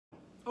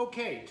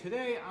Okay,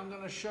 today I'm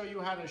going to show you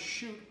how to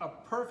shoot a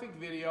perfect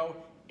video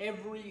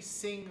every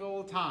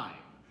single time.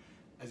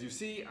 As you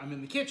see, I'm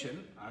in the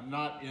kitchen. I'm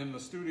not in the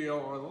studio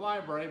or the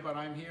library, but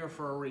I'm here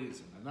for a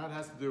reason. And that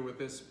has to do with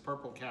this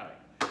purple carrot.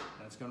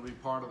 That's going to be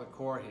part of the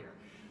core here.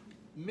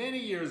 Many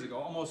years ago,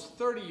 almost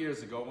 30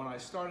 years ago, when I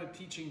started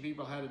teaching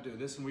people how to do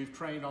this, and we've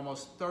trained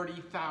almost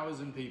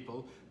 30,000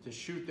 people to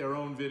shoot their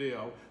own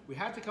video, we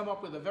had to come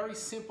up with a very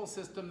simple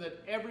system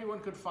that everyone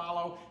could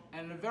follow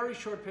and in a very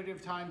short period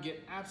of time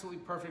get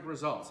absolutely perfect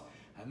results.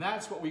 And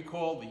that's what we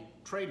call the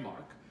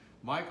trademark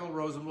Michael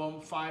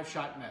Rosenblum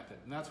 5-shot method.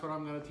 And that's what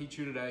I'm going to teach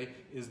you today,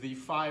 is the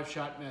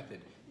 5-shot method.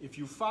 If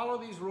you follow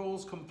these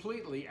rules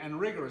completely and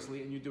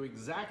rigorously and you do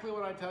exactly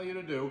what I tell you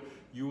to do,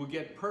 you will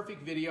get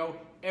perfect video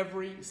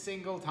every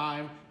single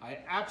time. I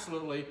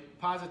absolutely,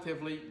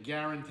 positively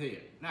guarantee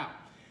it. Now,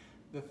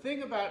 the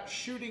thing about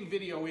shooting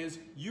video is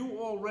you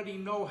already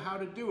know how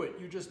to do it.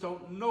 You just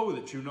don't know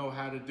that you know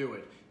how to do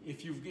it.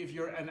 If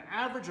you're an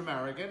average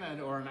American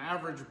or an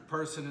average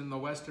person in the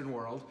Western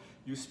world,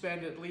 you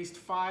spend at least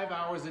 5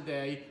 hours a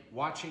day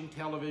watching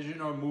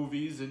television or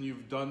movies, and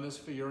you've done this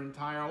for your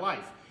entire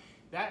life.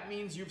 That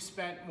means you've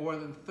spent more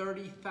than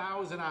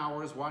 30,000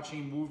 hours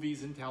watching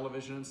movies and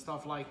television and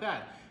stuff like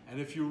that.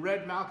 And if you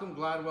read Malcolm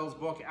Gladwell's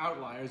book,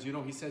 Outliers, you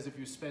know he says if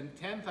you spend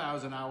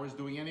 10,000 hours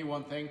doing any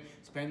one thing,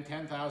 spend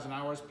 10,000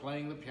 hours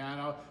playing the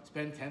piano,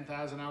 spend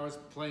 10,000 hours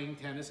playing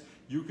tennis,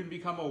 you can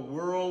become a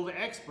world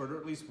expert, or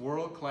at least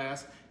world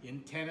class, in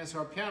tennis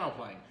or piano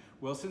playing.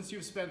 Well, since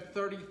you've spent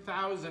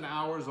 30,000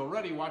 hours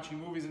already watching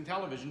movies and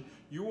television,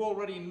 you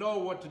already know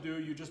what to do,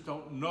 you just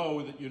don't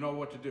know that you know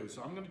what to do.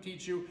 So I'm going to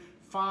teach you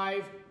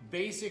 5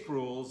 basic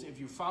rules. If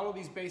you follow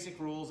these basic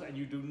rules and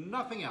you do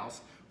nothing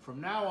else, from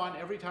now on,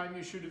 every time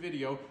you shoot a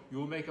video, you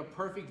will make a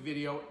perfect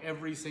video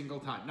every single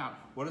time. Now,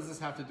 what does this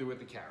have to do with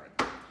the carrot?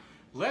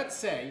 Let's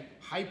say,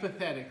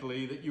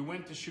 hypothetically, that you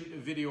went to shoot a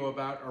video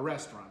about a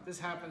restaurant. This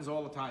happens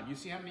all the time. You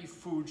see how many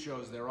food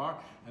shows there are,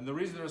 and the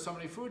reason there are so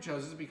many food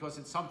shows is because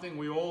it's something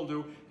we all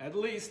do at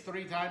least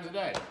 3 times a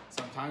day.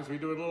 Sometimes we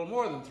do it a little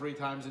more than 3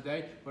 times a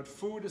day, but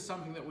food is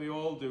something that we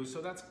all do,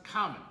 so that's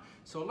common.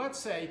 So let's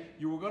say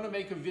you were going to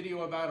make a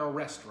video about a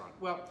restaurant.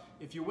 Well,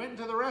 if you went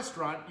into the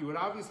restaurant, you would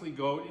obviously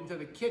go into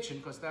the kitchen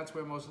because that's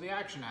where most of the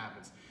action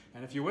happens.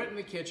 And if you went in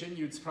the kitchen,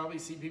 you'd probably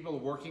see people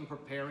working,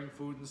 preparing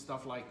food and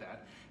stuff like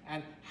that.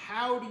 And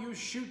how do you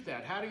shoot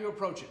that? How do you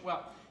approach it?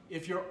 Well,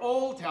 if you're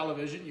old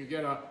television, you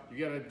get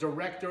a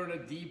director and a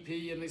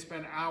DP and they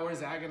spend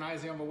hours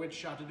agonizing over which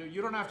shot to do.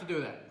 You don't have to do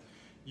that.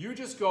 You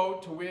just go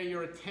to where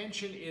your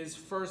attention is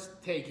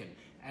first taken.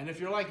 And if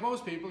you're like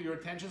most people, your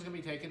attention is going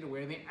to be taken to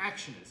where the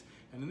action is.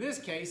 And in this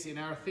case, in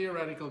our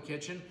theoretical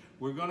kitchen,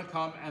 we're going to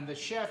come and the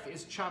chef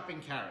is chopping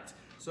carrots.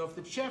 So if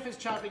the chef is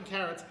chopping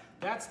carrots,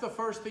 that's the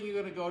first thing you're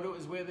going to go to,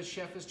 is where the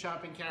chef is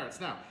chopping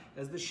carrots. Now,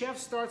 as the chef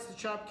starts to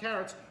chop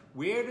carrots,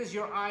 where does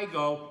your eye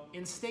go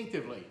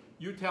instinctively?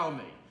 You tell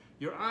me.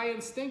 Your eye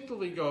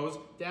instinctively goes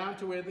down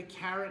to where the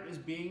carrot is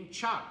being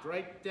chopped,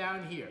 right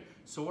down here.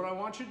 So what I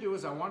want you to do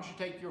is I want you to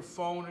take your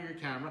phone or your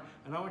camera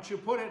and I want you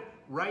to put it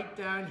right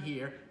down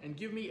here and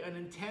give me an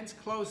intense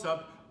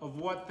close-up of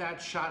what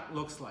that shot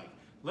looks like.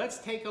 Let's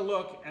take a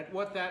look at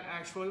what that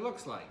actually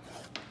looks like.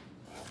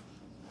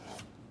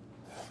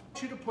 I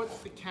want you to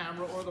put the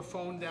camera or the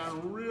phone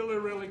down really,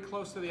 really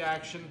close to the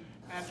action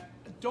and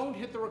don't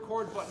hit the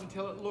record button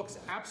until it looks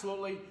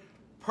absolutely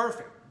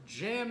perfect.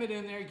 Jam it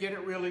in there, get it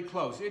really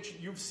close.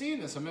 You've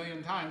seen this a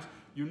million times.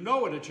 You know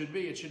what it should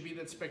be. It should be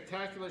that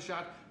spectacular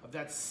shot of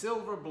that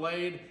silver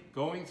blade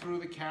going through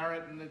the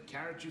carrot and the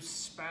carrot juice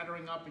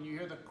spattering up and you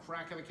hear the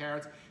crack of the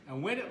carrots.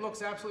 And when it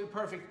looks absolutely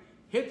perfect,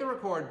 hit the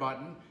record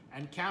button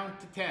and count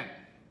to 10.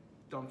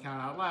 Don't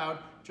count out loud.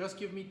 Just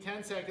give me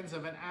 10 seconds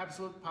of an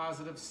absolute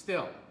positive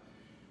still.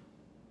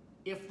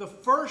 If the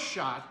first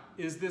shot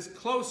is this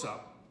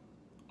close-up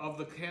of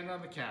the hand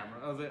on the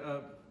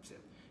camera,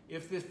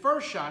 if the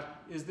first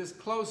shot is this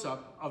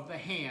close-up of the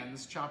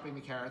hands chopping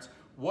the carrots,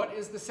 what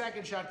is the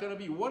second shot going to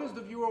be? What does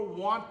the viewer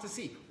want to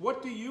see?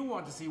 What do you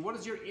want to see? What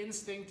does your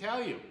instinct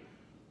tell you?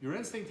 Your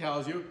instinct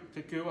tells you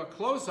to do a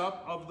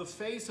close-up of the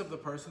face of the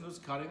person who's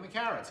cutting the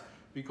carrots,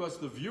 because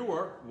the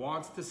viewer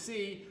wants to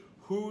see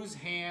whose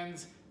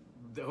hands,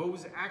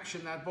 whose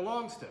action that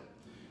belongs to.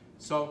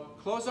 So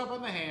close-up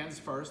on the hands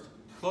first,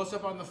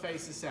 close-up on the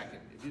face is second.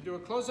 If you do a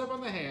close-up on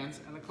the hands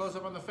and a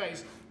close-up on the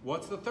face,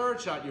 what's the third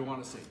shot you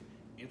want to see?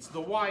 It's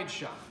the wide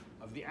shot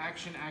of the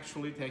action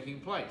actually taking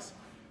place.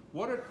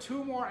 What are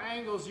 2 more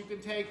angles you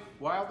can take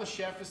while the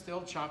chef is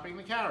still chopping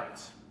the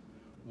carrots?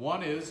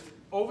 One is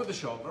over the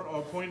shoulder,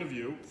 or point of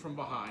view from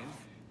behind,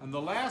 and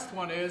the last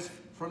one is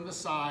from the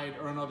side,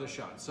 or another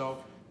shot. So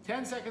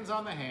 10 seconds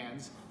on the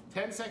hands,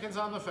 10 seconds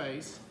on the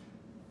face,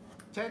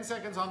 10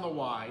 seconds on the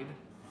wide,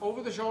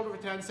 over the shoulder for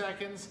 10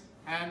 seconds,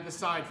 and the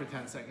side for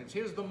 10 seconds.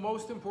 Here's the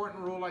most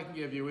important rule I can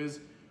give you is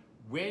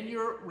when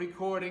you're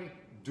recording,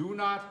 do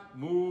not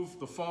move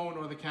the phone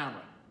or the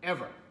camera,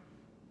 ever.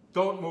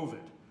 Don't move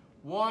it.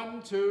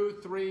 1, 2,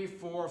 3,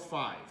 4,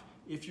 5.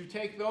 if you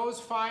take those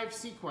 5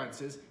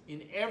 sequences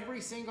in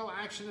every single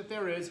action that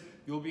there is,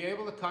 you'll be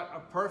able to cut a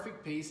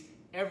perfect piece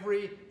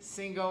every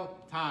single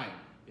time.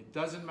 It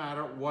doesn't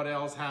matter what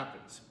else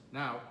happens.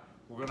 Now,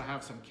 we're going to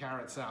have some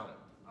carrot salad.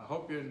 I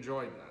hope you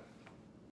enjoyed that.